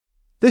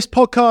This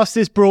podcast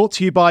is brought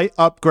to you by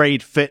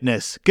Upgrade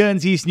Fitness,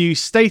 Guernsey's new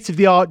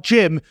state-of-the-art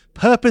gym,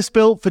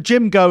 purpose-built for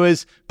gym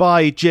goers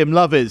by gym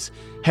lovers.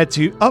 Head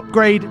to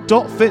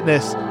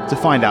upgrade.fitness to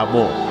find out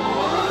more.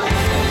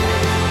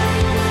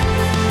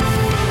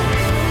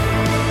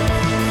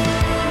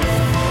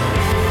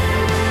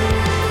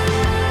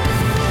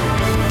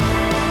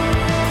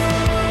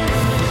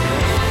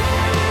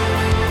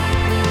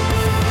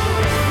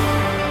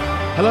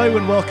 Hello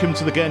and welcome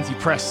to the Guernsey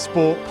Press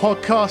Sport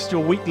Podcast,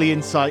 your weekly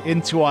insight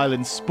into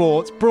island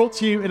sports, brought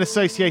to you in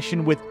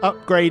association with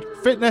Upgrade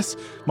Fitness.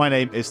 My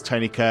name is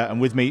Tony Kerr, and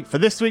with me for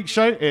this week's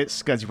show,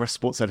 it's Guernsey Press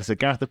Sports editor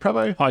Gareth the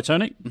Prevo. Hi,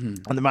 Tony.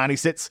 And the man who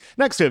sits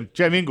next to him,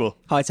 Jamie Ingle.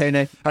 Hi,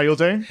 Tony. How are you all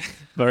doing?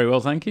 Very well,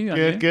 thank you.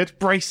 Good.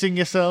 Bracing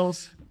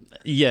yourselves?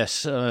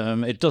 Yes,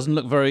 it doesn't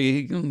look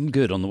very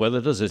good on the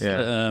weather, does it?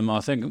 Yeah. I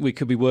think we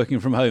could be working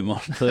from home on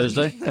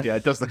Thursday. Yeah,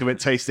 it does look a bit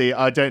tasty.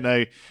 I don't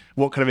know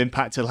what kind of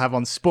impact it'll have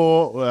on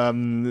sport.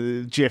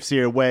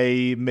 GFC are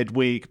away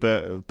midweek,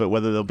 but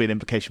whether there'll be an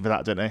implication for that,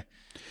 I don't know.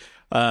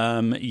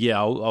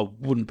 I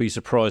wouldn't be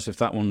surprised if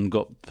that one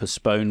got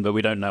postponed, but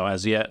we don't know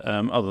as yet.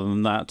 Other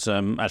than that,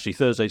 actually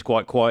Thursday's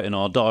quite quiet in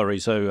our diary,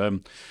 so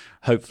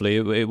hopefully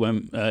it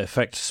won't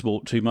affect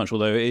sport too much,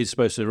 although it is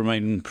supposed to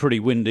remain pretty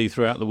windy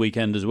throughout the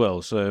weekend as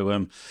well.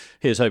 So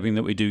here's hoping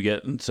that we do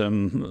get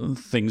some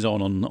things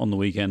on the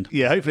weekend.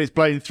 Yeah, hopefully it's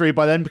blowing through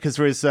by then, because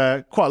there is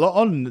quite a lot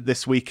on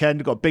this weekend.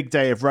 We've got a big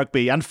day of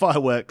rugby and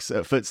fireworks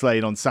at Foots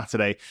Lane on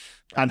Saturday,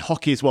 and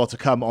hockey as well to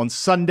come on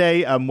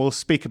Sunday. And we'll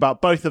speak about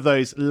both of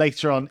those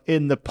later on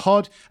in the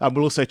pod. And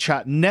we'll also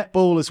chat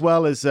netball as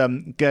well, as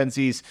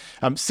Guernsey's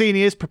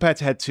seniors prepare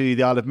to head to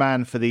the Isle of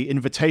Man for the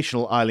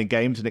Invitational Island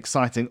Games, an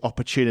exciting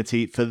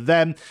opportunity for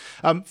them.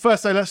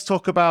 First, though, let's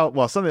talk about,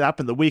 something that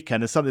happened the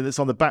weekend and something that's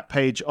on the back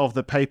page of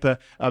the paper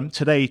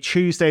today,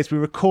 Tuesday, as we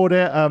record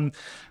it.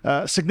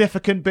 A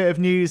significant bit of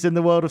news in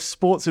the world of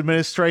sports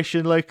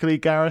administration locally,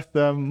 Gareth.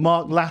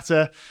 Mark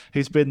Latter,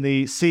 who's been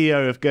the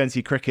CEO of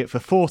Guernsey Cricket for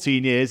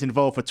 14 years,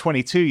 involved for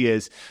 22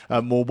 years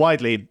more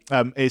widely,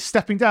 is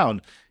stepping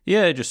down.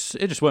 Yeah, it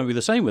just won't be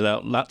the same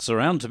without Lats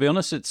around, to be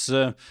honest. It's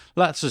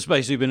Lats has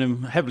basically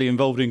been heavily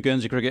involved in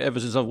Guernsey cricket ever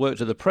since I've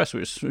worked at the press,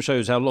 which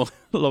shows how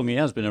long he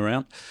has been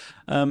around.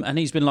 And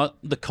he's been like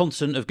the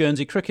constant of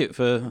Guernsey cricket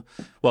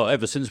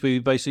ever since we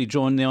basically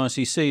joined the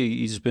ICC.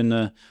 He's been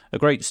a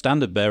great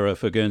standard bearer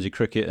for Guernsey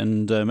cricket,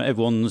 and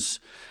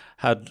everyone's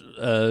had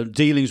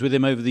dealings with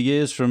him over the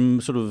years, from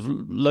sort of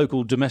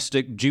local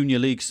domestic junior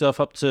league stuff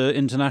up to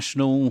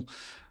international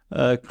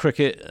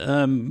cricket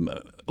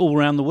all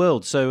around the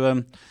world.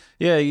 So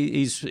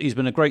he's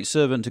been a great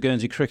servant to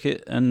Guernsey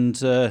cricket, and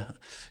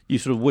you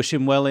sort of wish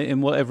him well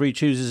in whatever he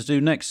chooses to do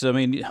next. I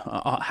mean,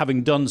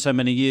 having done so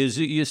many years,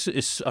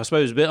 it's I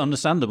suppose a bit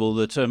understandable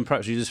that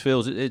perhaps he just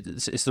feels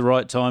it's the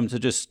right time to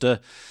just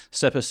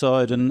step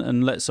aside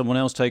and let someone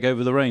else take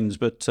over the reins.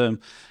 But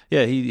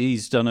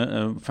he's done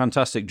a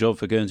fantastic job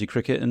for Guernsey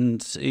cricket,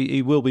 and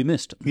he will be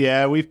missed.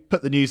 Yeah, we've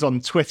put the news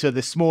on Twitter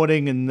this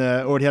morning and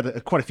already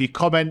had quite a few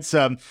comments.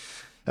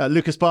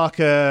 Lucas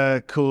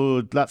Barker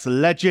called That's a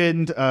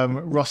legend.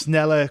 Ross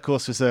Nella, of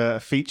course, was a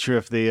feature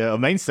of the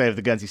mainstay of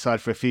the Guernsey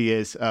side for a few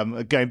years,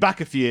 going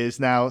back a few years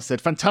now, said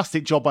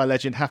fantastic job by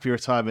legend, happy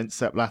retirement,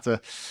 Sepp Blatter.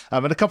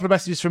 And a couple of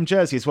messages from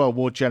Jersey as well,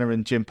 Ward Jenner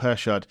and Jim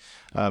Pershard,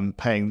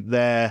 paying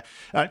their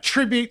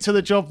tribute to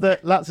the job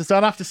that Lats has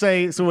done. I have to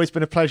say, it's always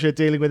been a pleasure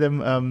dealing with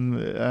him.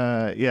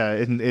 I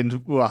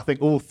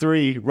think all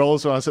three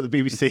roles when I was at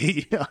the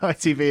BBC,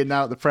 ITV, and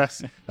now at the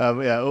press.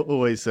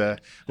 Always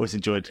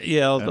enjoyed.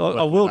 Yeah,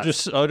 I will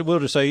just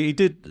say he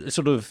did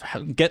sort of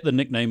get the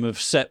nickname of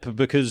Sepp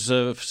because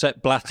of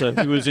Sepp Blatter,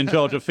 who was in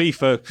charge of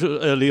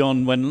FIFA early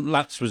on when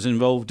Lats was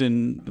involved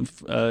in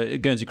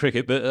Guernsey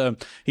cricket.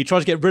 But he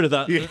tried to get rid of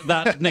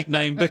that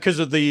nickname because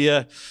of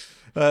the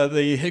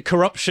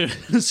corruption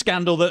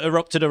scandal that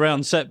erupted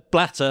around Sepp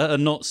Blatter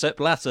and not Sepp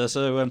Latter.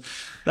 So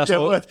that's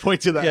worth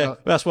pointing that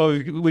out. That's why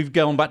we've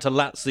gone back to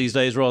Lats these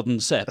days rather than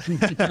Sepp.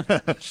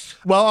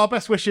 Well, our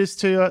best wishes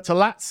to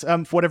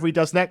Lats for whatever he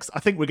does next.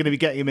 I think we're going to be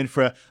getting him in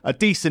for a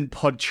decent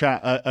pod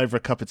chat over a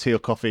cup of tea or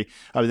coffee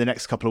over the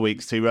next couple of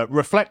weeks to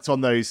reflect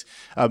on those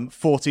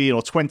 14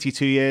 or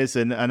 22 years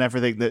and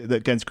everything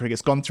that Guernsey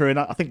cricket's gone through. And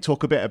I think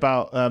talk a bit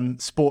about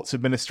sports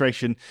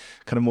administration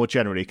kind of more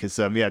generally, because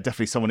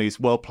definitely someone who's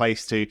well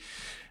placed to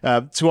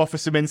offer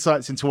some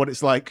insights into what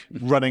it's like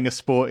running a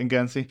sport in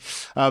Guernsey.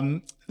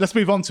 Let's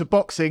move on to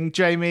boxing.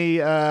 Jamie,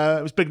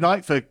 it was a big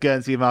night for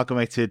Guernsey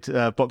Amalgamated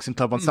Boxing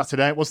Club on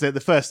Saturday night, wasn't it? The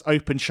first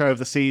open show of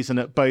the season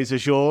at Beaux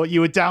Azur.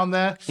 You were down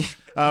there.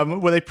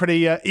 Were they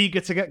pretty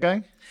eager to get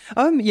going?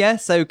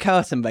 So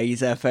curtain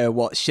raiser for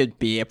what should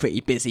be a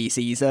pretty busy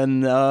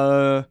season.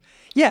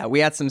 We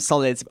had some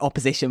solid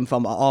opposition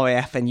from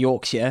RAF and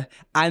Yorkshire,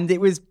 and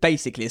it was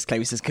basically as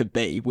close as could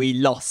be. We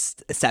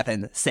lost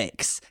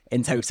 7-6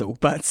 in total,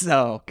 but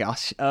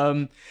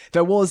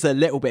there was a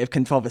little bit of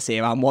controversy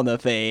around one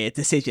of the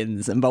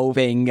decisions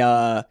involving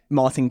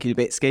Martin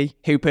Kubicki,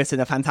 who put in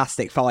a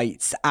fantastic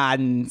fight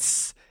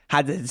and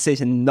had the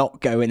decision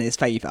not go in his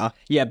favour.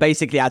 Yeah,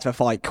 basically had the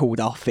fight called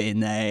off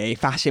in a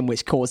fashion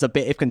which caused a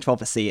bit of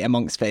controversy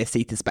amongst the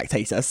seated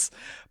spectators.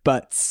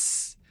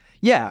 But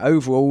yeah,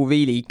 overall,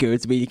 really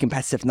good, really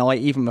competitive night.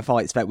 Even the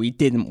fights that we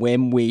didn't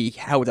win, we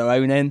held our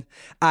own in.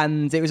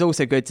 And it was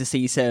also good to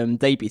see some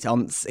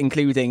debutants,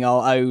 including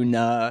our own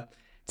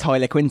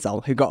Tyler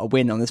Quinzel, who got a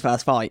win on his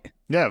first fight.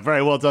 Yeah,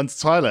 very well done to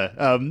Tyler.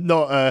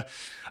 Not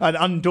an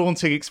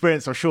undaunting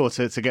experience, I'm sure,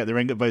 to get the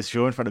ring at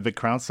Beausejour in front of a big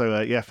crowd.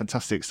 So, yeah,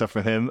 fantastic stuff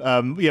from him.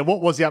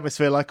 What was the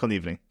atmosphere like on the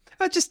evening?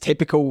 Just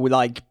typical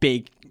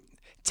big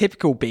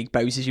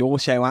Beausejour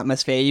show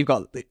atmosphere. You've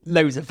got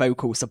loads of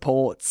vocal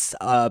supports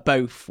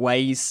both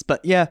ways.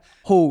 But, yeah,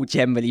 hall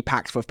generally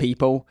packed with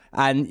people.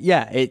 And,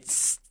 yeah,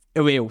 it's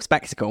a real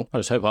spectacle. I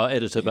just hope our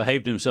editor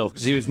behaved himself,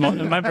 because he was a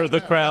member of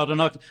the crowd,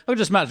 and I would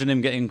just imagine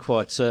him getting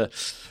quite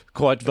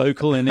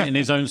vocal in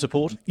his own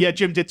support. Yeah,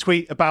 Jim did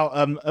tweet about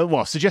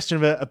a suggestion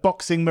of a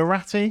boxing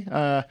Marathi.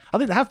 I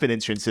think there have been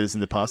instances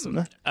in the past,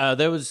 haven't there?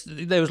 There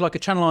was like a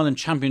Channel Island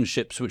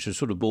Championships, which was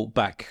sort of brought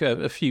back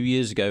a few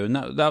years ago, and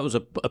that was a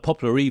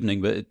popular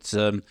evening. But it's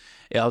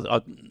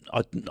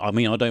I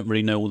mean, I don't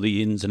really know all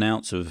the ins and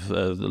outs of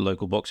the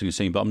local boxing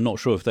scene, but I'm not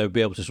sure if they would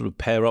be able to sort of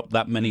pair up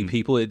that many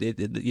people.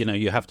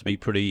 You have to be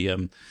pretty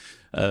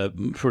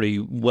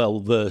well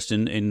versed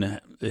in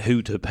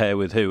who to pair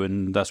with who,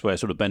 and that's where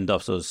sort of Ben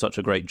Duff does such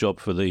a great job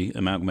for the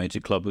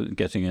Amalgamated Club,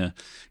 getting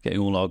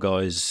all our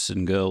guys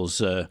and girls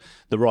the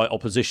right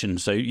opposition.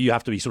 So you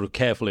have to be sort of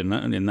careful in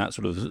that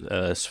sort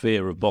of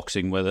sphere of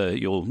boxing, whether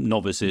you're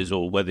novices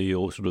or whether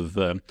you're sort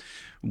of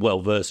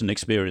well versed and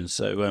experienced.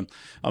 So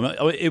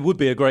it would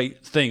be a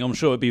great thing. I'm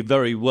sure it'd be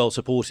very well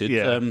supported.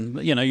 Yeah.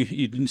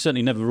 You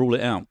certainly never rule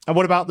it out. And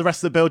what about the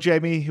rest of the bill,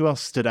 Jamie? Who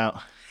else stood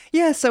out?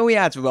 Yeah, so we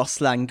had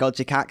Ruslan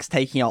Gojikax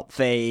taking up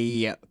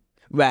the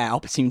rare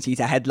opportunity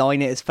to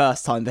headline it. It's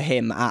first time for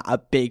him at a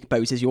big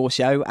Beausejour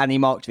show, and he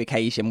marked the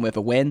occasion with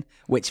a win,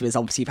 which was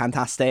obviously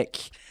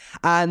fantastic.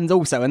 And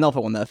also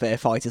another one of their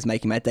fighters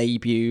making their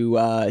debut,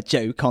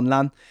 Joe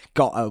Conlan,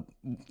 got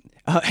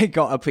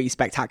a pretty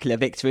spectacular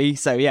victory.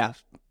 So yeah,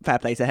 fair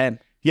play to him.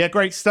 Yeah,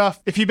 great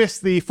stuff. If you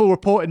missed the full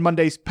report in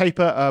Monday's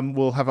paper,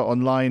 we'll have it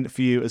online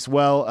for you as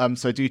well.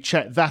 So do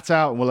check that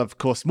out. And we'll have, of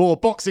course, more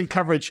boxing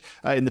coverage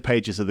in the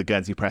pages of the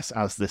Guernsey Press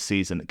as the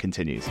season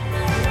continues.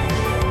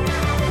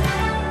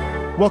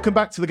 Welcome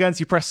back to the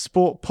Guernsey Press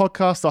Sport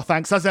Podcast. Our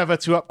thanks, as ever,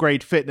 to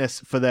Upgrade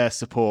Fitness for their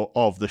support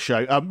of the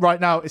show. Right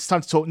now, it's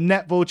time to talk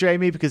netball,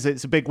 Jamie, because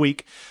it's a big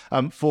week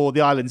for the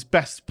island's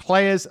best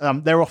players.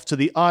 They're off to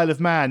the Isle of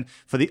Man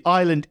for the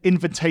Island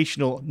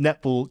Invitational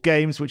Netball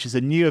Games, which is a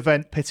new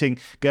event pitting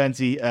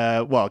Guernsey,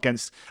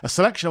 against a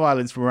selection of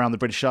islands from around the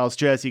British Isles.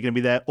 Jersey are going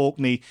to be there,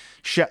 Orkney,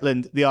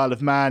 Shetland, the Isle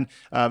of Man.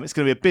 It's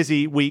going to be a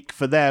busy week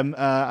for them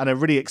and a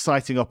really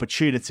exciting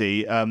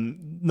opportunity.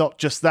 Not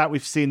just that,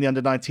 we've seen the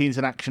under-19s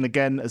in action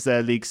again as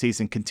their league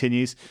season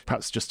continues.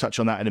 Perhaps just touch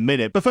on that in a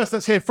minute. But first,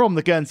 let's hear from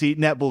the Guernsey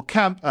Netball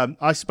camp.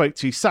 I spoke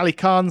to Sally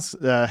Carnes,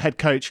 head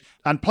coach,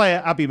 and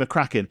player Abby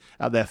McCracken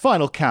at their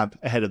final camp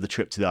ahead of the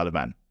trip to the Isle of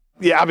Man.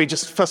 Yeah, Abby,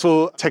 just first of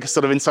all, take us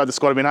sort of inside the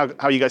squad. I mean, how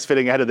are you guys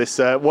feeling ahead of this?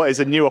 What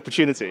is a new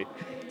opportunity?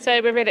 So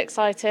we're really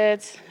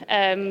excited.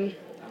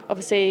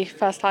 Obviously,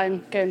 first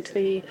time going to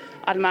the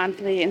Isle of Man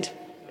for the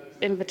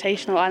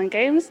Invitational Island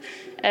Games.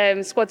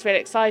 Squad's really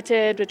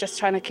excited. We're just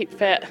trying to keep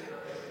fit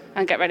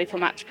and get ready for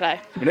match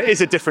play. And it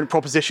is a different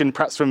proposition,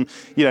 perhaps from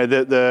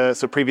the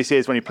sort of previous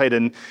years when you played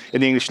in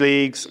the English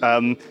leagues.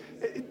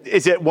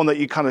 Is it one that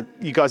you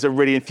guys are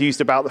really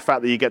enthused about, the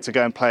fact that you get to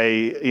go and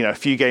play a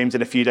few games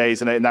in a few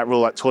days in that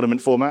real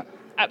tournament format?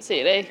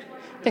 Absolutely.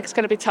 I think it's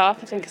going to be tough.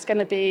 I think it's going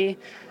to be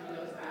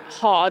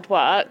hard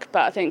work,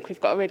 but I think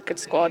we've got a really good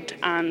squad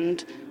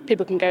and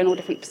people can go in all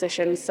different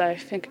positions, so I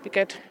think it'd be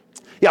good.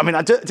 Yeah, I mean,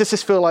 does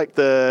this feel like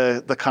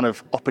the kind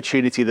of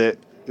opportunity that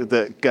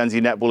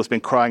Guernsey Netball has been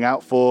crying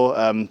out for,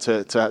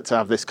 to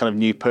have this kind of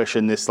new push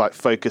and this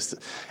focused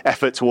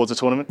effort towards a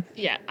tournament?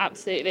 Yeah,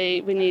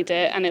 absolutely. We need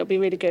it, and it'll be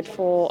really good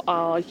for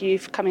our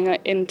youth coming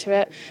into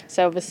it.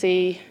 So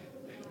obviously,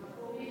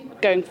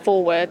 going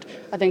forward,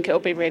 I think it'll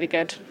be really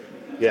good.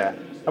 Yeah.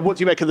 And what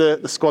do you make of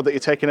the squad that you're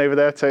taking over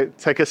there?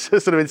 Take us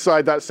sort of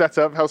inside that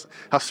setup.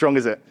 How strong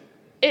is it?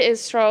 It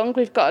is strong.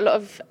 We've got a lot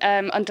of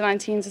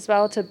under-19s as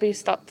well to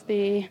boost up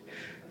the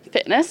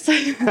fitness.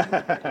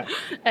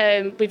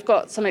 We've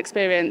got some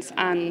experience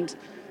and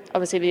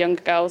obviously the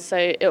younger girls, so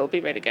it'll be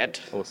really good.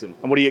 Awesome.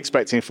 And what are you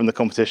expecting from the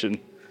competition?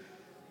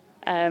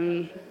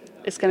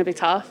 It's going to be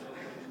tough,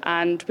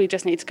 and we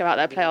just need to go out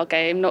there, play our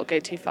game, not go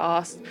too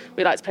fast.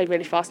 We like to play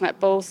really fast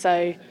netball,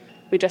 so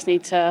we just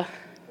need to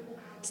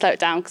slow it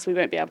down because we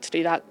won't be able to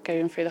do that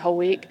going through the whole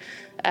week.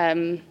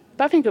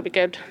 But I think it'll be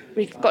good.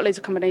 We've got loads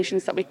of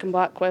combinations that we can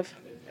work with.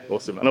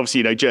 Awesome. And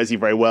obviously, Jersey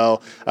very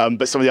well,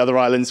 but some of the other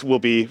islands will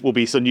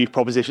be some new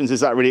propositions. Is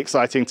that really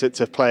exciting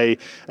to play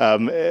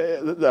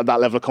that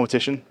level of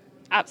competition?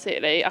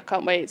 Absolutely. I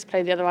can't wait to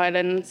play the other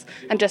islands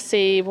and just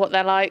see what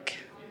they're like.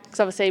 Because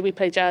obviously we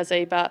play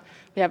Jersey, but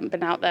we haven't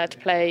been out there to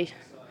play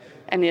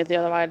any of the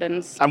other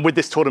islands. And with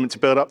this tournament to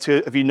build up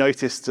to, have you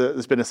noticed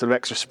there's been a sort of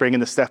extra spring in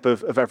the step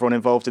of everyone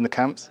involved in the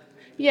camps?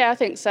 Yeah, I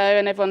think so.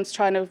 And everyone's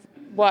trying to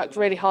work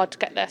really hard to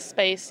get their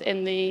space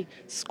in the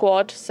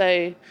squad.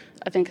 So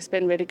I think it's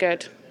been really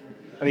good.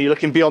 And are you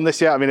looking beyond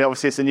this yet? I mean,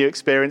 obviously it's a new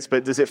experience,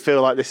 but does it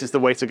feel like this is the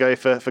way to go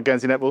for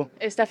Guernsey Netball?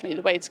 It's definitely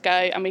the way to go,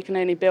 and we can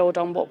only build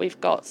on what we've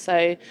got.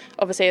 So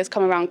obviously it's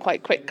come around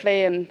quite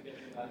quickly and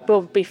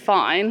we'll be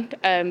fine.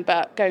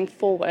 But going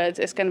forward,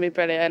 it's going to be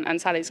brilliant,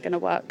 and Sally's going to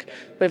work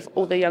with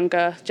all the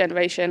younger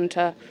generation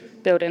to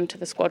build into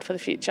the squad for the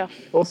future.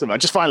 Awesome.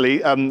 And just finally,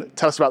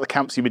 tell us about the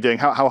camps you've been doing.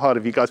 How hard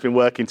have you guys been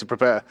working to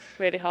prepare?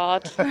 Really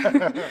hard.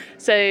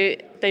 So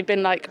they've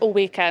been like all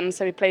weekend.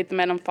 So we played the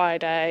men on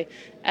Friday.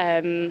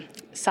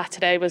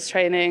 Saturday was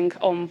training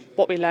on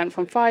what we learned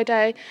from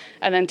Friday.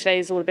 And then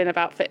today's all been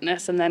about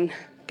fitness and then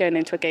going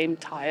into a game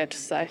tired.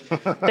 So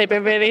they've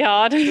been really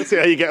hard. Let's see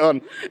how you get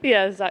on.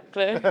 Yeah,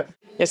 exactly.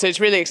 Yeah, so it's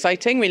really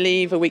exciting. We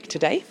leave a week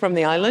today from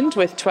the island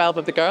with 12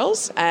 of the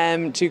girls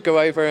to go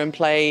over and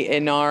play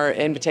in our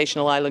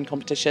Invitational Island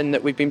competition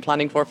that we've been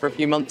planning for a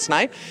few months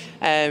now.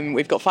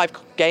 We've got 5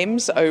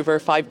 games over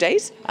 5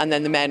 days, and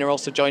then the men are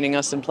also joining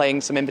us and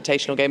playing some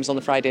invitational games on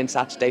the Friday and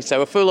Saturday.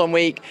 So a full-on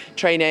week,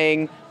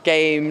 training,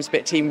 games,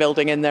 bit team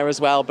building in there as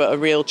well, but a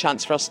real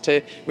chance for us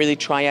to really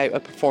try out a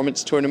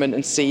performance tournament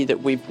and see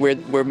that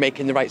we're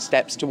making the right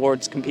steps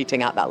towards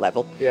competing at that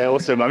level. Yeah,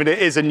 awesome. I mean, it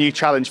is a new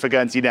challenge for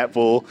Guernsey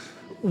Netball.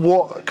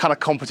 What kind of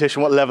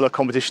competition, what level of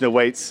competition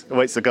awaits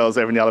the girls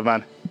over in the Isle of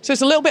Man? So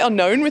it's a little bit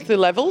unknown with the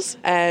levels.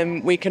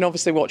 We can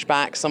obviously watch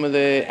back some of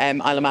the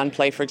Isle of Man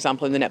play, for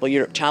example, in the Netball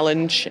Europe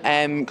Challenge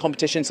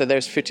competition. So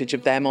there's footage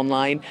of them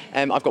online.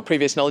 I've got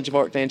previous knowledge of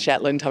Orkney and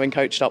Shetland, having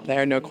coached up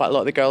there. I know quite a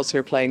lot of the girls who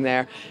are playing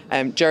there.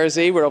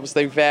 Jersey, we're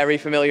obviously very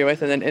familiar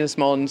with, and then Innis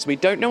Mons, we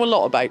don't know a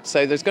lot about.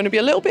 So there's going to be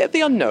a little bit of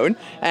the unknown,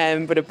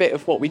 but a bit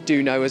of what we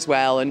do know as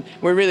well. And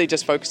we're really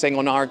just focusing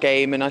on our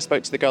game. And I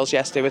spoke to the girls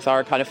yesterday with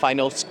our kind of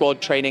final squad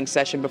training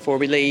session before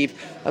we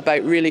leave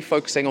about really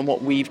focusing on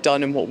what we've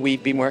done and what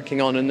we've been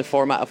working on in the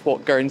format of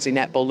what Guernsey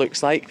Netball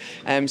looks like.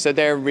 So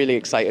they're really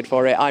excited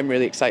for it. I'm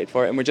really excited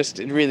for it. And we're just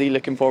really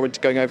looking forward to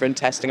going over and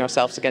testing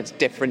ourselves against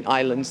different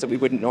islands that we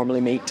wouldn't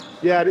normally meet.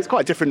 Yeah, it's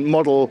quite a different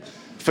model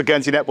for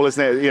Guernsey Netball,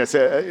 isn't it? You know, it's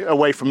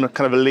away from a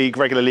kind of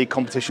regular league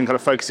competition, kind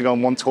of focusing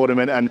on one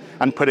tournament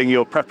and putting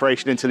your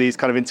preparation into these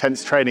kind of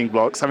intense training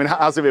blocks. I mean,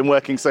 how's it been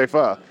working so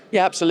far?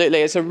 Yeah,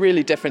 absolutely. It's a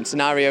really different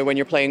scenario when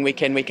you're playing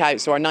week in, week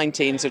out. So our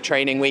 19s are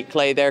training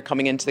weekly. They're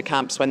coming into the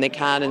camps when they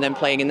can and then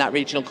playing in that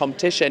regional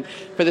competition.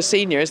 For the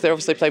seniors, they're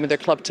obviously playing with their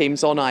club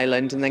teams on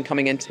island and then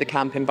coming into the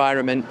camp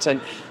environment.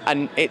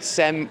 And it's,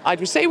 I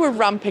would say we're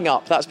ramping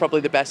up. That's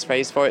probably the best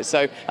phrase for it.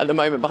 So at the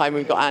moment behind,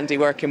 we've got Andy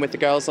working with the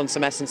girls on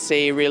some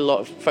S&C, real lot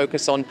of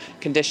focus on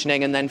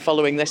conditioning. And then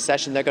following this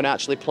session, they're going to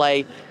actually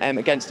play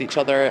against each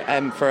other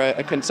for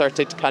a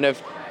concerted kind of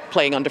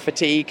playing under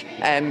fatigue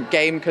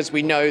game, because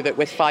we know that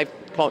with five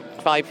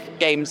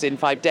games in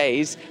 5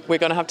 days, we're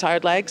going to have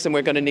tired legs and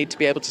we're going to need to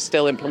be able to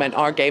still implement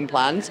our game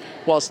plans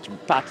whilst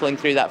battling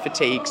through that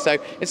fatigue. So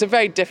it's a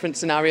very different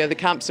scenario. The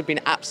camps have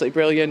been absolutely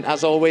brilliant.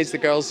 As always, the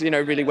girls,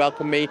 really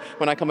welcome me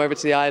when I come over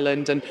to the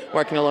island, and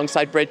working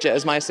alongside Bridget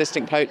as my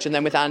assistant coach, and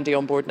then with Andy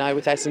on board now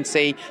with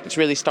S&C, it's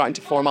really starting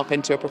to form up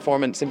into a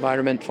performance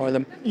environment for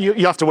them.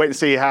 You have to wait and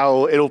see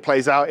how it all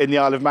plays out in the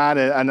Isle of Man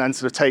and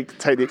sort of take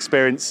the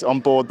experience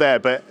on board there.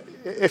 But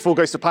if all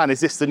goes to plan, is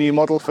this the new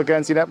model for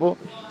Guernsey Netball?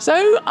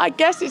 So I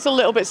guess it's a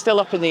little bit still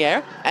up in the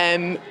air.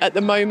 At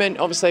the moment,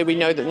 obviously, we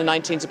know that the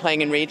 19s are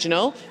playing in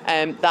regional.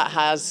 That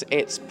has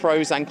its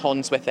pros and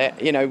cons with it.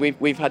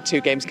 We've had 2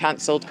 games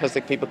cancelled because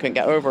the people couldn't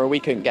get over, or we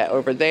couldn't get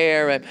over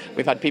there.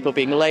 We've had people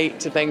being late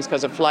to things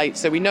because of flights.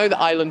 So we know that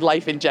island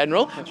life in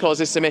general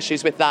causes some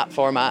issues with that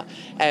format.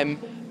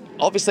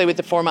 Obviously, with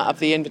the format of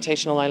the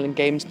Invitational Island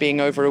Games being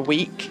over a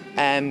week,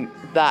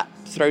 that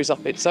throws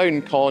up its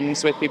own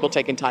cons, with people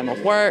taking time off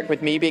work,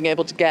 with me being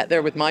able to get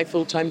there with my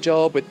full-time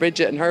job, with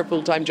Bridget and her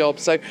full-time job.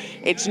 So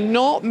it's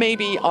not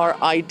maybe our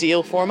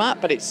ideal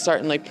format, but it's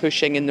certainly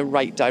pushing in the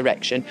right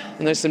direction.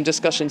 And there's some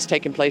discussions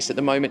taking place at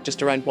the moment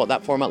just around what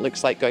that format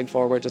looks like going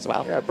forward as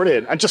well. Yeah,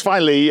 brilliant. And just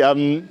finally,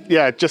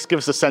 just give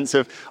us a sense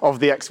of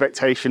the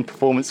expectation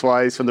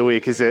performance-wise from the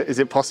week. Is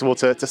it possible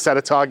to set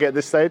a target at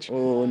this stage?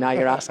 Oh, now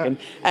you're asking.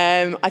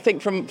 I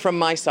think from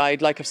my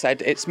side, like I've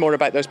said, it's more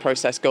about those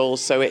process goals.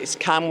 So it's,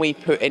 can we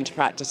put into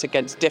practice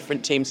against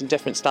different teams and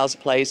different styles of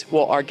plays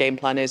what our game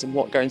plan is and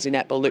what Guernsey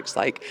Netball looks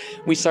like.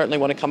 We certainly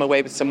want to come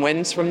away with some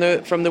wins from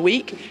the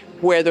week.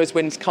 Where those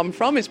wins come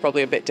from is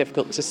probably a bit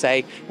difficult to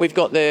say. We've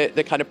got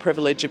the kind of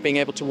privilege of being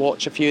able to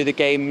watch a few of the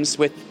games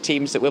with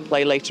teams that we'll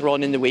play later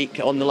on in the week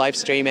on the live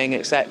streaming,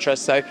 etc.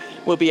 So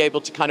we'll be able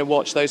to kind of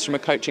watch those from a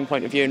coaching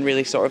point of view and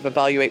really sort of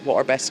evaluate what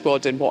our best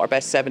squad and what our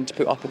best 7 to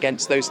put up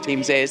against those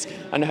teams is,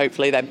 and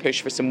hopefully then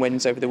push for some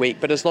wins over the week.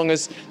 But as long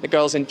as the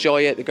girls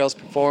enjoy it, the girls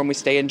perform, we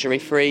stay injury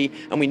free,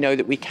 and we know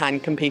that we can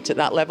compete at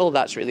that level,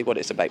 that's really what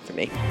it's about for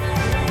me.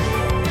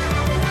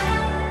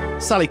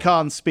 Sally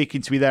Khan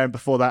speaking to me there, and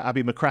before that,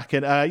 Abby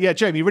McCracken.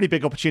 Jamie, really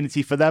big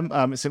opportunity for them.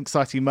 It's an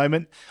exciting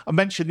moment. I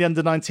mentioned the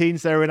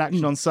under-19s. They were in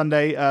action on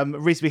Sunday. A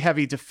reasonably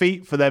heavy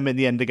defeat for them in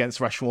the end against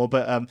Rushmore,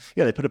 but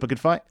they put up a good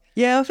fight.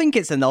 Yeah, I think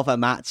it's another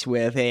match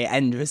where the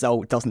end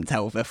result doesn't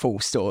tell the full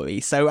story.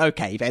 So,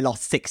 okay, they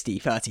lost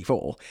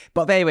 60-34,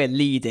 but they were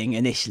leading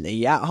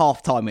initially. At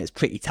half-time, it was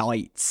pretty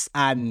tight.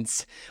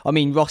 And, I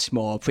mean,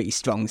 Rushmore, a pretty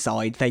strong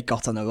side. They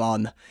got on a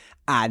run,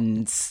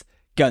 and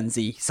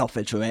Guernsey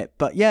suffered through it.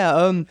 But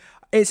yeah,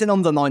 it's an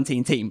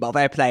under-19 team, but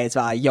they're players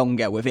that are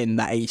younger within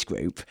that age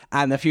group.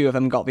 And a few of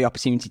them got the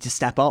opportunity to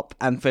step up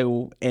and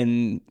fill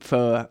in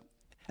for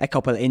a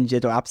couple of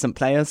injured or absent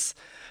players.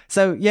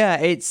 So, yeah,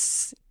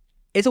 it's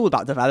all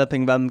about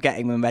developing them,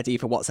 getting them ready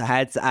for what's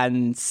ahead,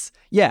 and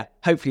yeah,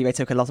 hopefully they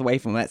took a lot away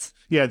from it.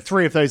 Yeah,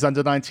 3 of those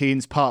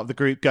under-19s part of the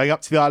group going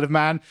up to the Isle of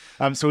Man.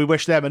 So we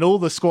wish them and all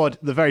the squad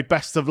the very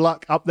best of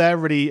luck up there.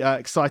 Really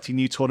exciting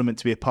new tournament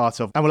to be a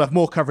part of. And we'll have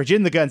more coverage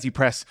in the Guernsey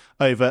Press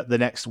over the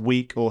next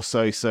week or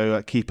so.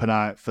 So keep an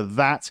eye out for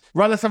that.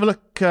 Right, let's have a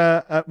look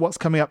at what's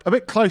coming up a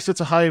bit closer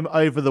to home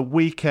over the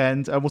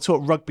weekend. And we'll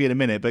talk rugby in a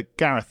minute. But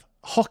Gareth,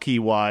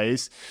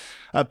 hockey-wise,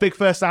 a big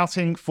first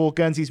outing for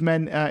Guernsey's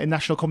men in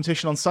national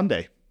competition on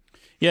Sunday.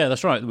 Yeah,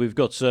 that's right. We've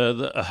got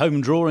a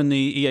home draw in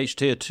the EH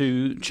Tier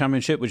 2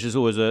 Championship, which is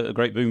always a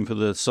great boom for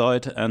the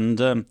side.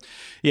 And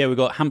we've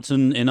got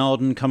Hampton in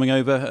Arden coming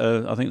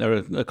over. I think they're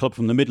a club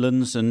from the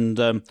Midlands, and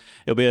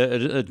it'll be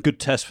a good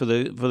test for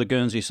the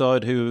Guernsey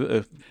side,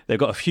 who they've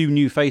got a few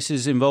new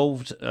faces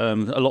involved. A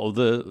lot of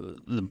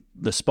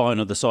the spine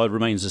of the side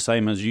remains the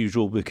same as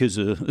usual because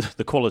of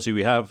the quality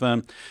we have.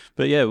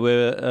 But yeah,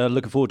 we're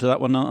looking forward to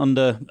that one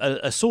under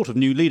a sort of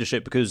new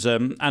leadership, because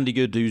Andy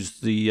Good,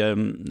 who's the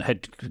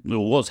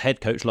was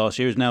head coach last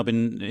year, has now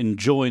been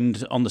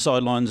joined on the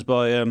sidelines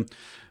by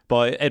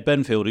Ed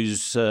Benfield,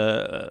 who's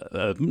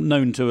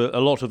known to a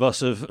lot of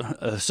us of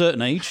a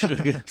certain age.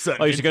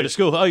 I used to go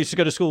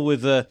to school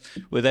with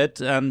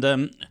Ed,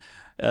 and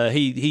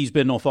he's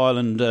been off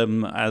Ireland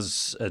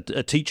as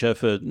a teacher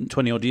for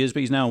 20 odd years,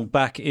 but he's now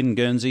back in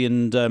Guernsey,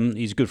 and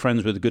he's good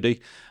friends with Goody,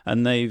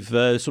 and they've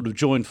sort of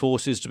joined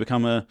forces to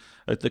become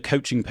the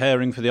coaching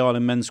pairing for the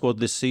Ireland men's squad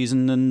this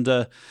season.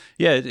 And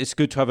it's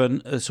good to have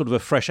a sort of a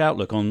fresh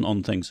outlook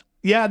on things.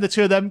 Yeah, the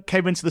two of them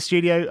came into the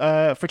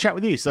studio for a chat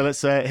with you, so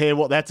let's hear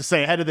what they had to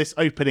say ahead of this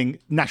opening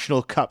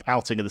National Cup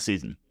outing of the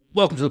season.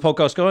 Welcome to the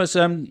podcast, guys.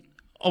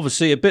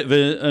 Obviously, a bit of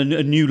a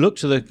new look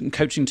to the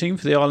coaching team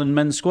for the Ireland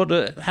men's squad.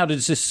 How did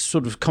this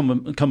sort of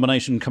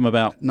combination come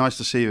about? Nice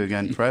to see you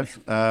again, Trev.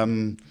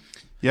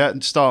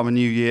 Start of a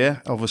new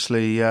year.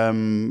 Obviously,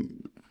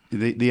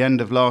 the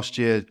end of last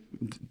year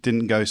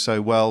didn't go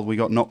so well. We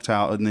got knocked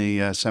out in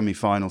the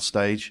semi-final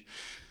stage.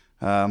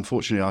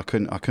 Unfortunately, I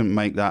couldn't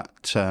make that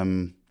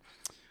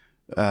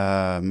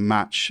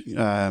match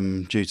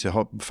due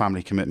to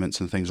family commitments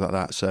and things like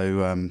that.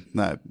 So,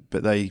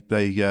 but they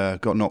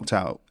got knocked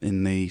out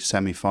in the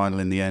semi-final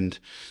in the end.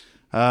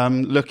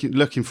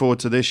 Looking forward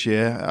to this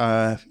year.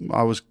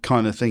 I was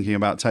kind of thinking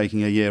about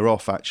taking a year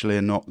off actually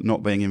and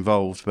not being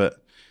involved,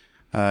 but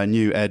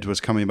knew Ed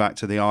was coming back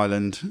to the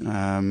island,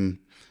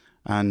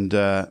 and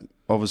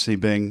obviously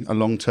being a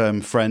long-term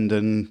friend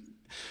and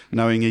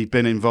knowing he'd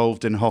been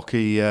involved in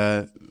hockey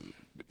a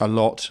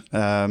lot.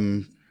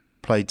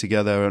 Played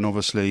together and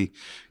obviously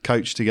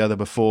coached together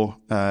before.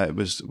 It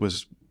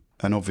was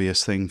an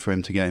obvious thing for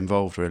him to get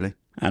involved, really.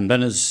 And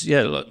Ben, as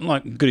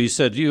like Goody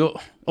said, you're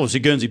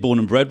obviously Guernsey born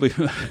and bred.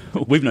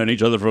 We've known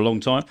each other for a long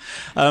time.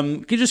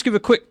 Can you just give a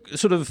quick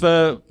sort of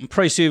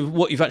précis of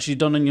what you've actually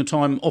done in your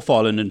time off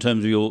Ireland in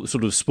terms of your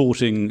sort of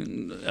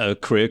sporting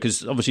career?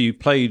 Because obviously you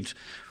played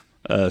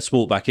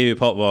sport back here,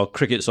 part of our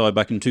cricket side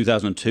back in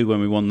 2002 when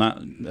we won that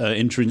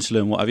inter-insular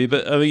and what have you.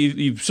 But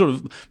you've sort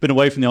of been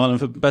away from the island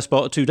for the best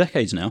part of 2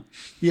 decades now.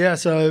 Yeah,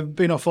 so I've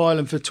been off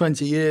Ireland for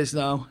 20 years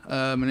now,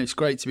 and it's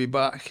great to be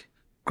back.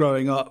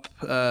 Growing up,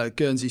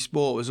 Guernsey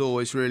sport was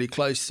always really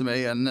close to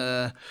me, and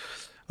I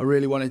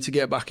really wanted to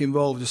get back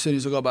involved as soon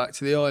as I got back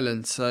to the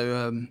island.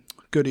 So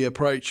Goody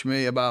approached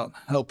me about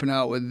helping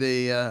out with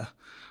the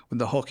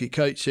hockey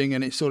coaching,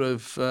 and it sort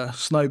of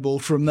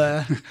snowballed from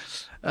there.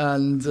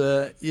 And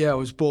I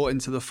was brought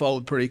into the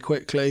fold pretty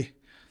quickly,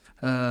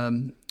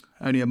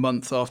 only a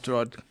month after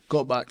I'd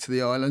got back to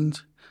the island.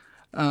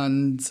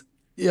 And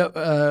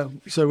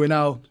so we're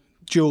now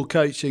dual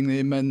coaching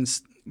the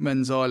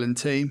men's island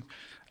team,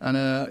 and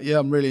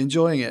I'm really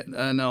enjoying it.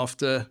 And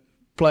after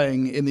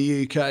playing in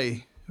the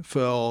UK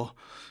for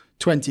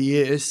 20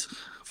 years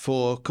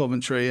for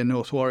Coventry and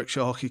North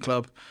Warwickshire Hockey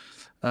Club,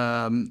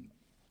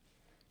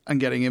 and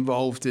getting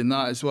involved in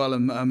that as well,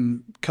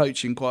 and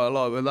coaching quite a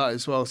lot with that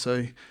as well. So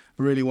I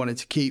really wanted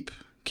to keep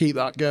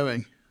that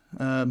going.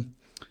 I've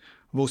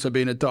also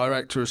been a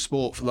director of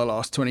sport for the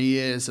last 20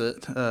 years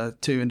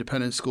at 2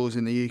 independent schools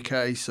in the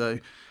UK. So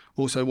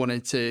also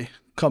wanted to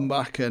come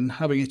back, and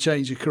having a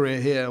change of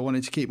career here, I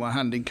wanted to keep my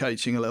hand in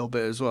coaching a little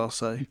bit as well.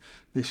 So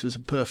this was a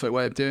perfect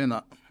way of doing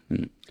that.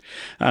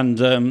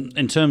 And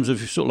in terms of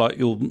sort of like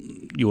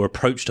your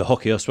approach to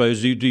hockey, I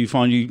suppose, do you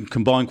find you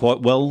combine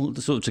quite well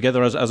sort of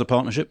together as a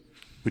partnership?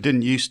 We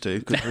didn't used to,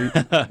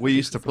 because we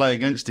used to play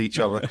against each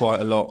other quite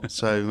a lot.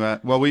 So,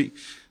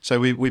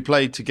 we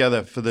played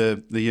together for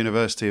the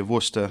University of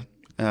Worcester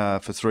for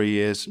 3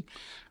 years,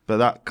 but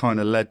that kind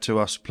of led to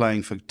us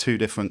playing for 2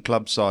 different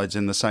club sides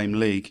in the same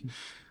league.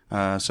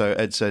 So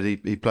Ed said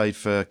he played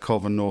for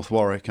Cov and North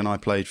Warwick, and I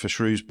played for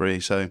Shrewsbury.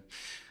 So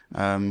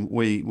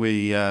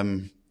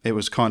it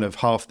was kind of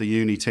half the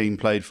uni team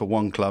played for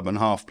one club and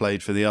half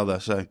played for the other.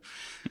 So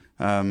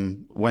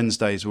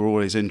Wednesdays were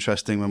always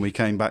interesting when we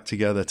came back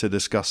together to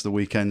discuss the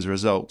weekend's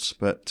results.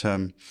 But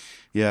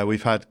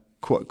we've had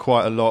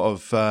quite a lot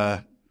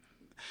of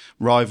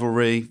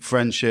rivalry,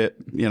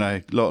 friendship.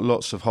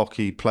 Lots of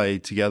hockey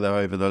played together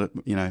over the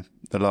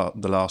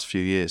last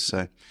few years.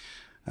 So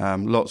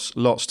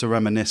lots to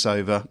reminisce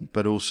over.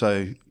 But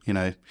also,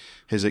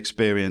 his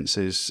experience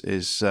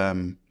is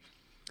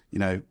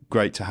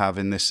great to have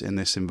in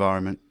this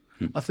environment.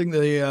 I think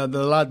the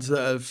lads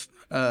that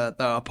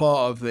are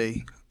part of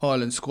the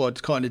Ireland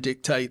squad kind of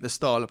dictate the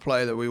style of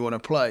play that we want to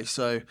play.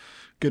 So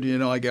Goody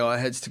and I get our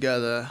heads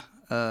together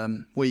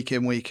week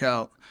in, week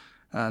out,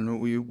 and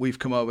we've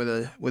come up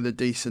with a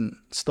decent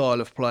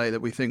style of play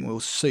that we think will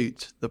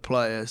suit the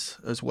players,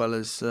 as well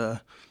as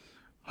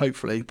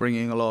hopefully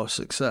bringing a lot of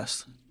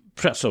success.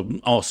 Perhaps I'll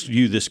ask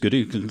you this,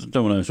 Goody, because I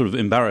don't want to sort of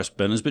embarrass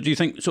Benners, but do you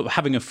think sort of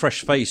having a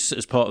fresh face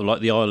as part of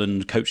like the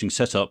Ireland coaching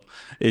setup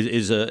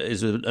is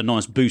a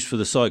nice boost for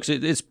the side?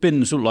 Because it's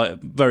been sort of like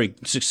very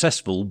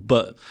successful,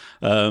 but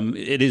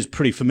it is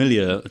pretty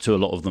familiar to a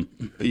lot of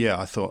them. Yeah,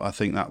 I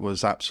think that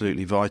was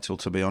absolutely vital,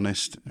 to be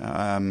honest.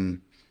 I knew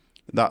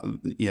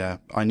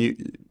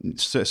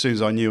as soon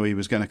as I knew he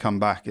was going to come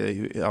back,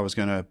 I was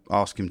going to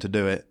ask him to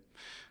do it,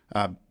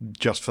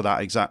 just for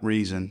that exact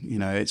reason.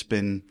 It's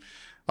been,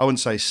 I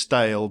wouldn't say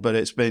stale, but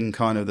it's been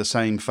kind of the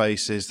same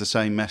faces, the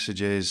same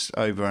messages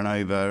over and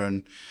over,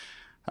 and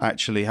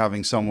actually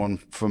having someone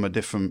from a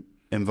different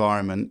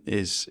environment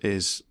is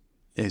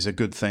a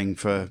good thing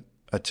for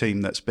a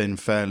team that's been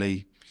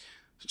fairly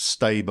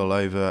stable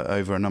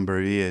over a number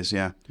of years.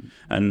 Yeah.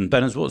 And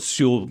Benners, what's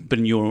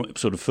been your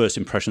sort of first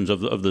impressions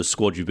of the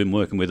squad you've been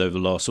working with over the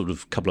last sort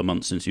of couple of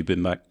months since you've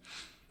been back?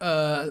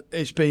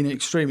 It's been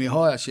extremely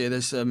high actually.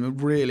 There's some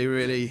really,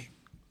 really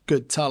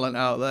good talent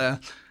out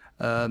there.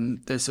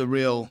 There's a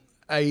real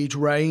age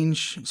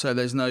range, so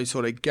there's no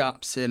sort of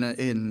gaps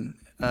in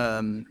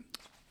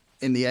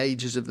the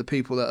ages of the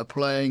people that are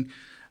playing.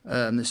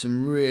 There's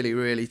some really,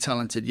 really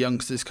talented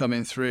youngsters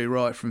coming through,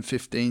 right from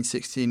 15,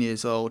 16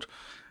 years old.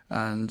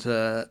 And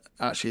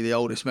actually, the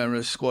oldest member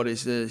of the squad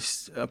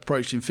is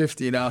approaching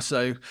 50 now.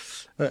 So,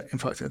 in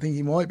fact, I think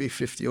he might be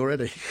 50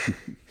 already.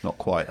 Not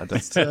quite, I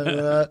don't.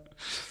 So,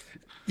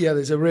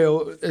 there's a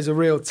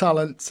real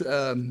talent.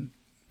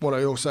 What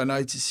I also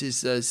notice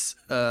is there's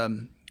a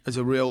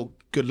real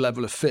good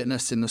level of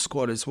fitness in the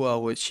squad as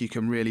well, which you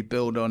can really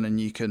build on,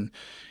 and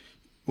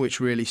which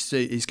really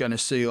is going to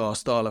suit our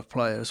style of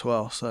play as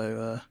well.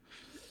 So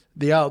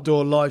the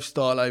outdoor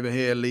lifestyle over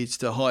here leads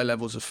to high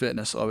levels of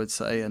fitness, I would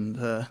say,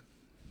 and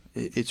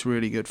it's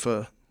really good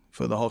for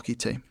the hockey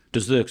team.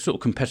 Does the sort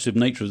of competitive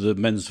nature of the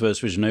men's first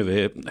division over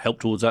here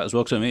help towards that as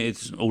well? Because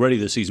it's already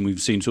this season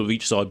we've seen sort of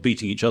each side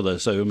beating each other.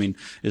 So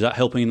is that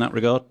helping in that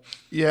regard?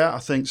 Yeah, I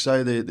think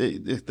so.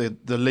 The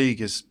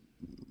league is,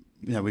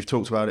 we've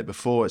talked about it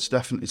before. It's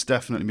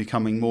definitely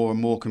becoming more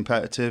and more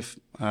competitive.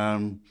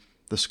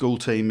 The school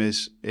team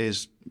is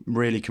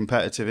really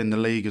competitive in the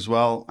league as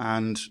well,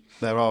 and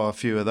there are a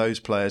few of those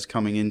players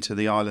coming into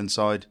the Ireland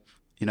side,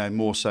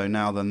 more so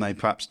now than they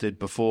perhaps did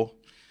before.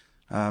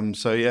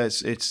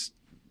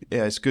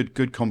 It's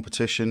good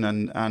competition,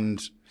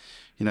 and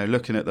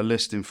looking at the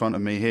list in front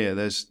of me here,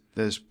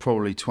 there's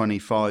probably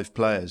 25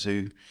 players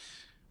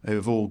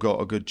who've all got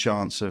a good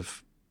chance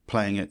of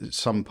playing at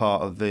some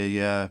part of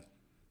the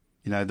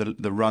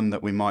run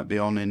that we might be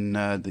on in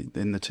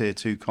the Tier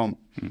 2 comp.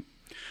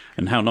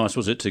 And how nice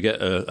was it to get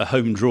a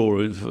home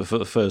draw for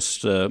the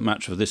first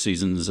match of this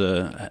season's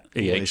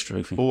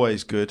Trophy?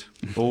 Always good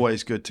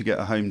to get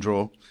a home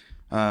draw,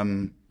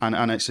 and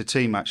it's a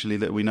team actually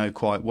that we know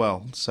quite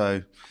well.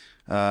 So.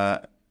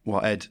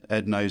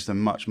 Ed knows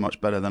them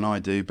much better than I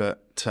do,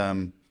 but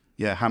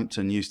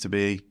Hampton used to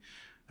be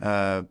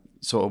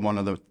sort of one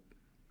of the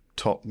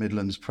top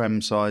Midlands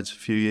Prem sides a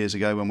few years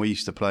ago when we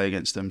used to play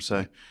against them.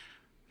 So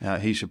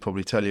he should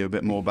probably tell you a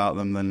bit more about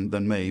them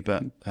than me,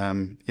 but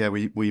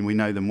we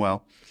know them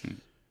well.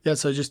 Yeah,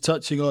 so just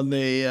touching on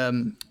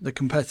the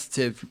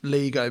competitive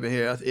league over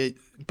here,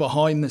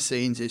 behind the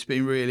scenes, it's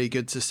been really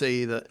good to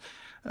see that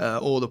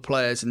all the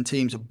players and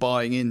teams are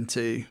buying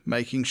into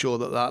making sure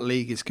that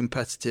league is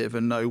competitive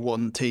and no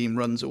one team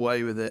runs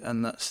away with it,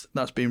 and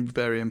that's been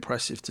very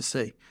impressive to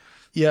see.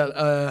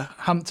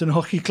 Hampton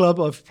Hockey Club,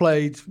 I've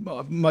played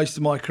most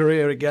of my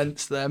career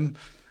against them.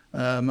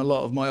 A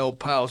lot of my old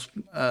pals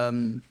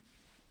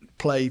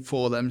play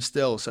for them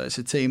still, so it's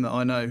a team that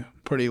I know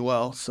pretty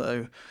well.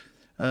 So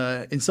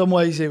in some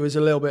ways it was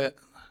a little bit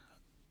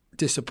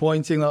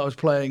disappointing that I was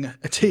playing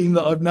a team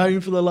that I've known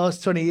for the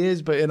last 20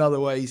 years, but in other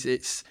ways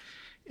it's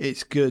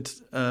good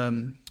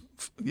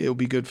it'll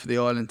be good for the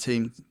Ireland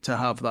team to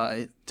have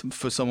that,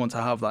 for someone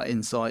to have that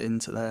insight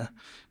into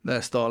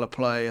their style of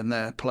play and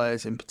their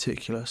players in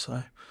particular.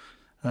 So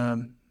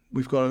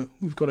we've got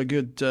a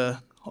good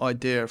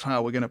idea of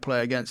how we're going to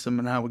play against them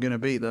and how we're going to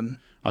beat them.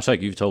 I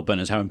take you've told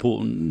Bennett how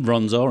important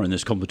runs are in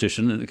this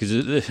competition, because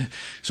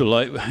sort of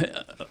like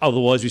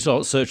otherwise we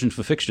start searching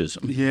for fixtures.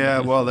 Yeah,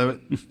 well,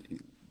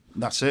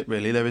 that's it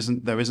really. There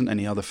isn't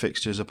any other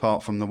fixtures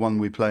apart from the one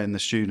we play in the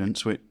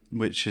students,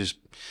 which is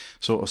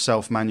sort of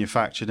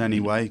self-manufactured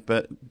anyway.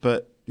 But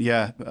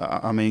yeah,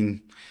 I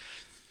mean,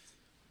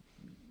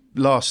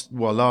 last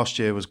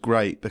year was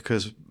great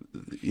because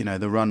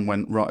the run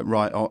went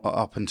right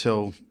up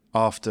until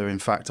after the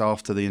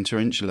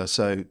Interinsular.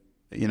 So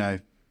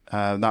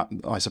that,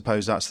 I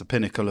suppose that's the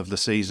pinnacle of the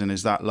season,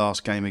 is that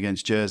last game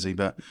against Jersey.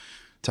 But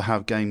to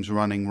have games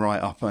running right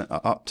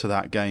up to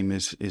that game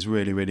is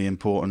really, really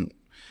important,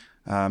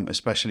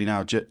 especially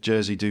now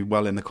Jersey do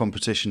well in the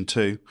competition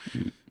too.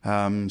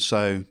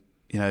 So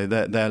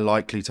they're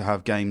likely to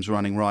have games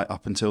running right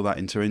up until that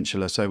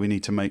Interinsular. So we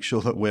need to make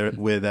sure that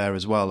we're there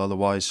as well.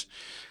 Otherwise,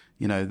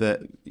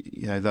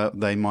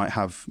 they might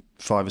have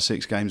 5 or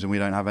 6 games and we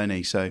don't have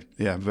any. So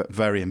yeah,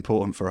 very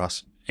important for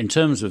us. In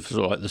terms of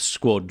sort of like the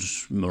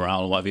squad's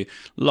morale or whatever,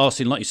 last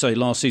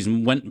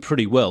season went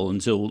pretty well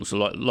until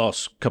sort of like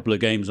last couple of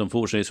games,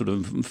 unfortunately, sort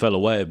of fell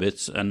away a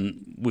bit.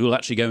 And we will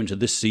actually go into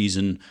this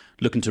season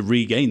looking to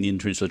regain the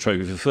Interinsular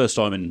Trophy for the first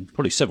time in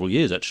probably several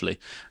years, actually.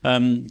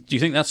 Do you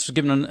think that's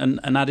given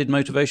an added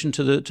motivation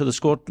to the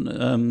squad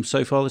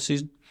so far this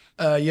season?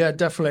 Yeah,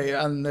 definitely.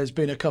 And there's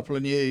been a couple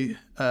of new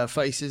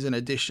faces and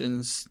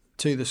additions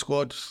to the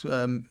squad.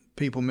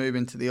 People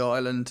moving to the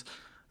island,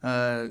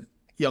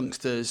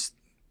 youngsters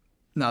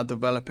now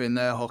developing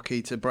their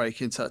hockey to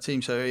break into that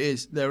team. So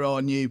there are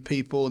new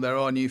people, there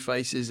are new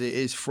faces. It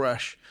is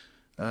fresh.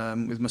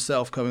 With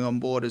myself coming on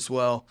board as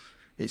well,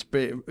 it's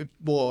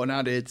brought an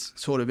added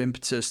sort of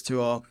impetus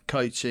to our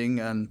coaching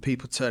and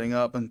people turning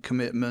up and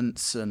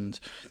commitments. And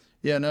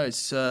yeah, no,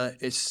 it's a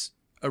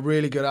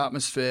really good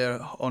atmosphere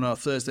on our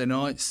Thursday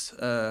nights.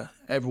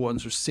 Everyone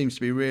seems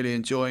to be really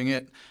enjoying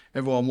it.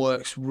 Everyone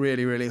works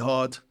really, really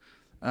hard,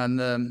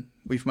 and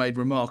we've made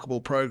remarkable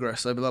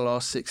progress over the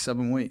last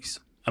 6-7 weeks.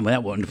 And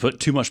without wanting to put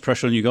too much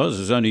pressure on you guys,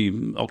 it's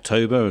only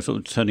October, or sort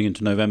of turning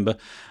into November.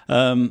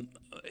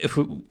 If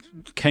we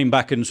came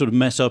back and sort of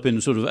mess up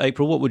in sort of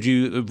April, what would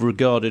you have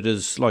regarded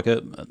as like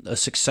a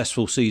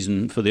successful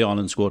season for the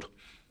Ireland squad?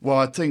 Well,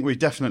 I think we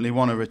definitely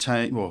want to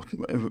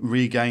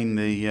regain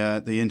the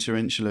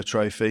Interinsular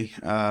Trophy.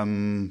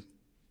 I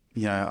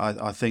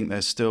think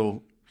there's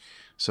still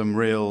some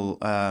real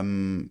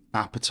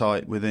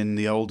appetite within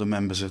the older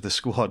members of the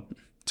squad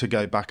to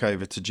go back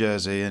over to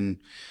Jersey and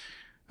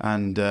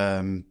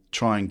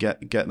try and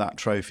get that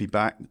trophy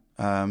back.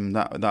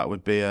 That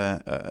would be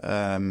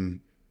a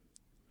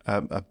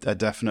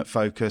definite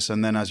focus.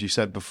 And then, as you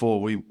said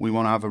before, we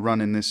want to have a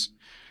run in this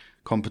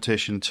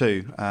competition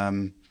too.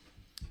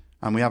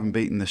 And we haven't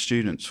beaten the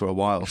students for a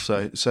while,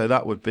 so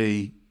that would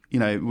be,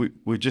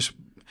 we just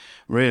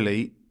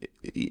really,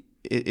 it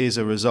is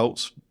a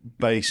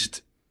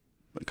results-based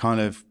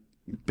kind of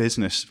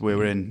business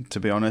we're in,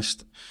 to be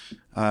honest.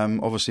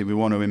 Obviously, we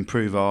want to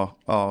improve our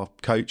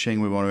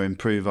coaching, we want to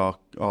improve our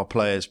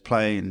players'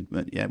 play, and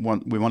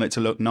we want it to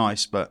look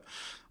nice. But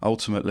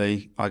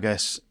ultimately, I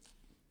guess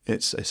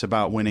it's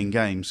about winning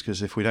games,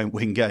 because if we don't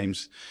win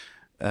games,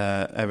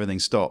 everything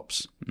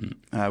stops,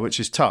 which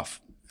is tough.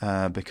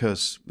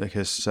 Because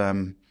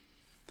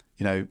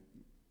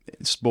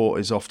sport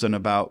is often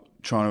about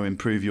trying to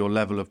improve your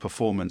level of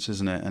performance,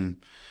 isn't it? And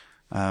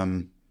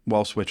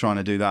whilst we're trying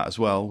to do that as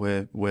well,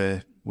 we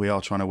are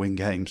trying to win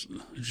games.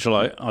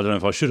 I don't know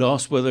if I should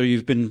ask whether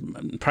you've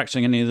been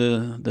practicing any of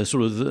the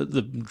sort of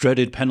the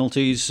dreaded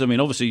penalties. I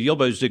mean, obviously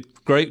Yobos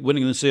did great,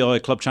 winning the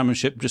CI Club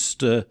Championship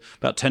just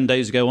about 10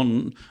 days ago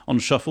on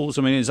shuffles.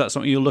 I mean, is that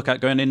something you'll look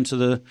at going into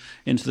the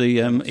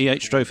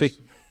EH Trophy?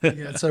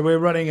 Yeah, so we're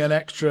running an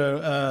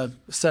extra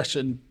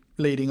session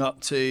leading up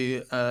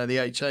to the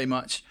HA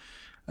match,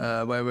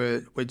 where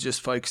we're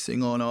just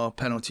focusing on our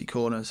penalty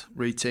corners,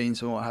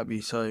 routines and what have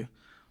you. So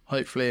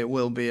hopefully it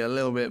will be a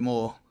little bit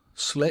more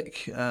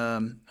slick,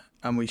 and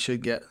we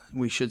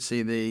should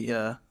see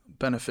the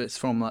benefits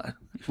from that.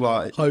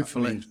 Well,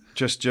 hopefully, I mean,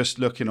 just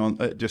looking on,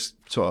 just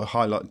sort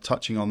of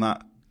touching on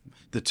that,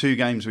 the 2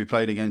 games we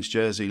played against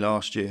Jersey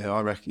last year, I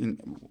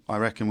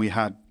reckon we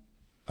had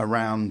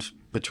around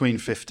between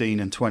 15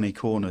 and 20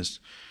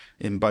 corners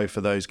in both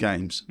of those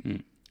games,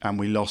 and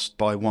we lost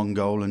by 1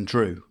 goal and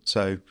drew.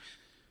 So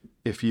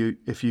if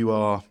you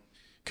are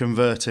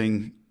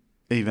converting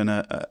even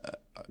a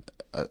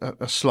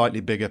slightly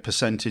bigger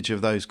percentage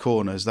of those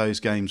corners, those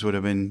games would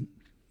have been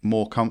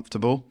more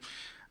comfortable.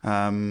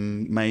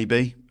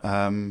 Maybe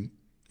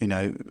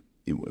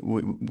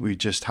we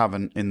just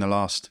haven't in the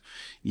last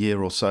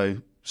year or so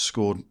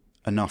scored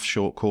enough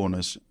short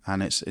corners,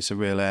 and it's a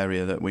real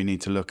area that we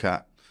need to look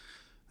at.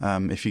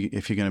 If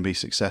you're going to be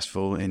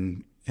successful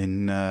in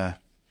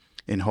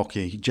in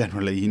hockey,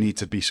 generally, you need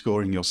to be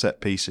scoring your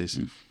set pieces.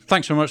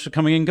 Thanks very much for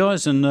coming in,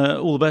 guys, and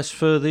all the best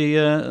for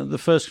the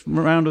first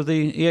round of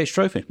the EH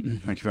Trophy.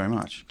 Thank you very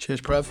much.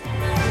 Cheers, Prev.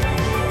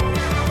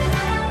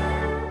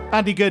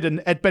 Andy Good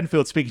and Ed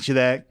Benfield speaking to you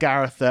there.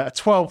 Gareth, a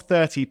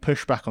 12:30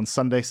 pushback on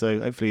Sunday, so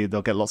hopefully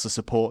they'll get lots of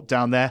support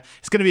down there.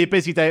 It's going to be a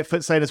busy day at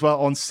Footsale as well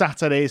on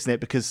Saturday, isn't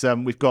it? Because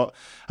we've got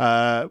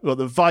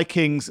the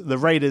Vikings, the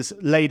Raiders,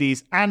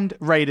 ladies and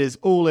Raiders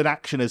all in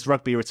action as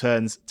rugby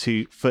returns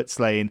to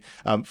Footsale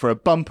for a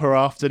bumper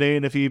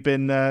afternoon. Have you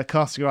been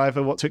casting your eye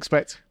over what to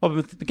expect? I've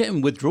been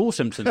getting withdrawal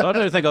symptoms. I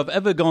don't think I've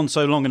ever gone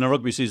so long in a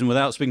rugby season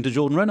without speaking to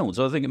Jordan Reynolds.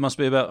 I think it must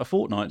be about a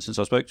fortnight since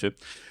I spoke to him.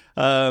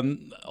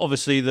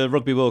 Obviously, the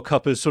Rugby World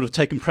Cup has sort of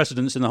taken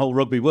precedence in the whole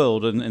rugby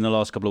world in the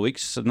last couple of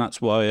weeks, and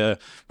that's why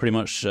pretty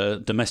much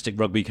domestic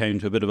rugby came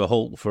to a bit of a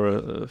halt for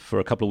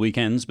a couple of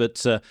weekends.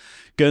 But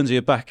Guernsey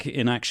are back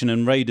in action,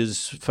 and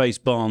Raiders face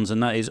Barnes,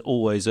 and that is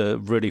always a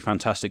really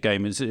fantastic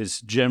game.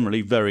 It's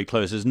generally very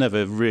close. There's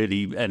never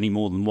really any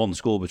more than one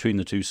score between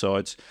the two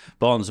sides.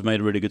 Barnes have made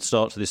a really good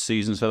start to this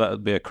season, so that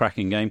would be a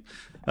cracking game.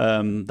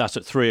 That's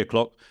at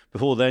 3:00.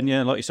 Before then,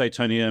 yeah, like you say,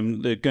 Tony,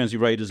 the Guernsey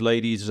Raiders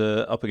ladies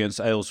up against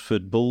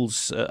Aylesford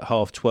Bulls at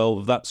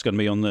 12:30. That's going to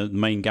be on the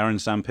main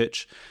Garensand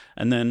pitch.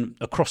 And then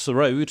across the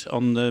road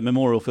on the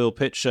Memorial Field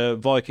pitch,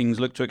 Vikings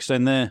look to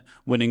extend their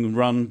winning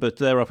run, but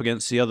they're up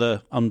against the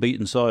other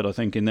unbeaten side, I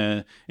think, in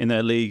their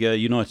league,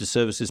 United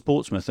Services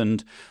Portsmouth.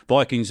 And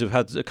Vikings have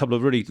had a couple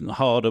of really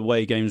hard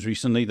away games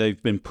recently.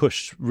 They've been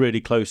pushed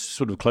really close,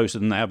 sort of closer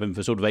than they have been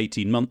for sort of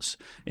 18 months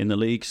in the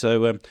league.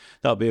 So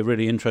that'll be a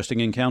really interesting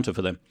encounter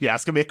for them. Yeah,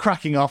 it's going to be a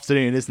cracking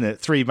afternoon, isn't it?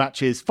 3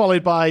 matches,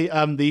 followed by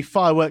the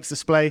fireworks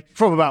display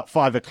from about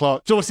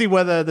 5:00. So we'll see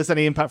whether there's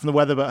any impact from the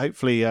weather, but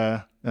hopefully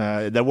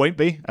there won't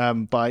be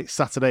by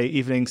Saturday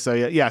evening. So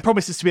yeah,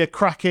 promises to be a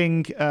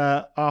cracking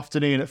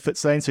afternoon at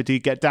Footsale. So do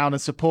get down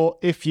and support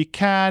if you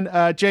can.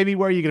 Jamie,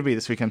 where are you going to be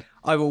this weekend?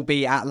 I will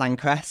be at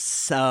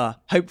Lancrest,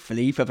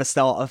 hopefully for the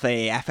start of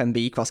a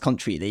FMB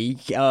cross-country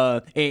league.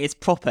 It is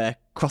proper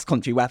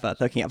cross-country weather,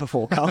 looking at the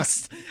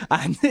forecast,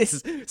 and this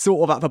is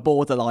sort of at the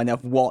borderline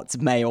of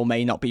what may or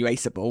may not be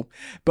raceable.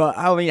 But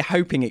I mean,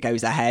 hoping it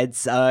goes ahead.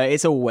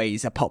 It's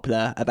always a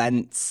popular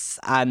event,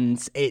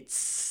 and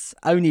it's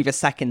only the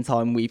second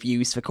time we've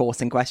used the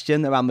course in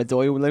question around the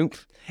Doyle Loop.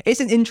 It's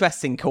an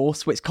interesting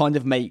course, which kind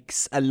of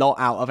makes a lot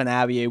out of an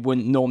area you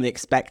wouldn't normally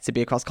expect to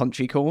be a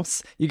cross-country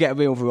course. You get a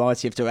real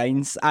variety of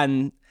terrains,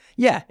 and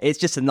yeah, it's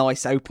just a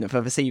nice opener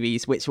for the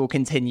series, which will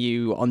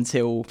continue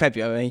until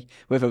February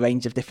with a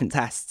range of different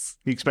tests.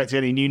 You expect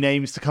any new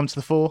names to come to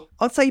the fore?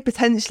 I'd say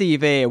potentially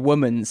the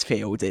women's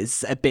field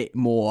is a bit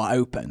more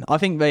open. I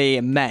think the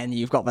men,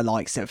 you've got the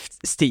likes of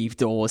Steve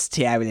Dawes,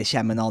 Thierry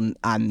Lechemenon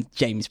and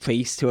James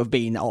Priest, who have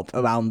been up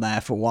around there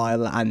for a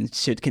while and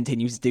should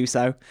continue to do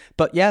so.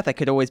 But yeah, there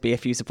could always be a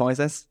few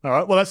surprises. All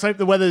right, well, let's hope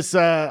the weather's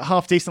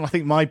half decent. I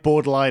think my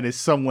borderline is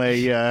somewhere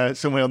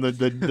on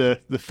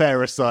the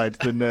fairer side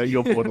than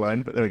your borderline.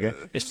 But there we go.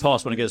 It's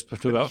past when it gets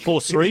to about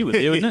 4-3 with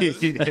you, isn't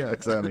it? Yeah,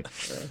 exactly.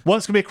 Well,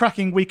 it's going to be a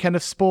cracking weekend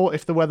of sport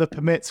if the weather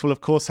permits. We'll,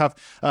 of course, have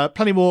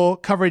plenty more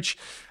coverage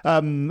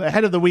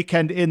ahead of the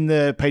weekend in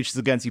the pages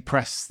of the Guernsey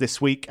Press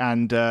this week.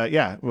 And,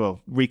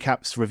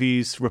 recaps,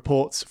 reviews,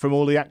 reports from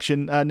all the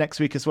action next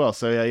week as well.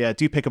 So,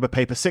 do pick up a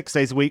paper 6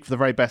 days a week for the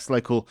very best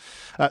local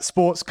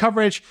sports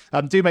coverage.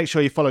 Do make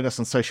sure you're following us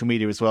on social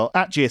media as well.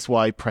 At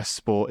GSY Press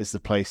Sport is the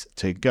place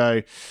to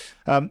go.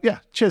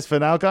 Cheers for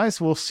now,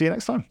 guys. We'll see you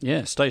next time.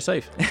 Yeah, stay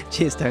safe.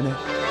 Cheers, Tony.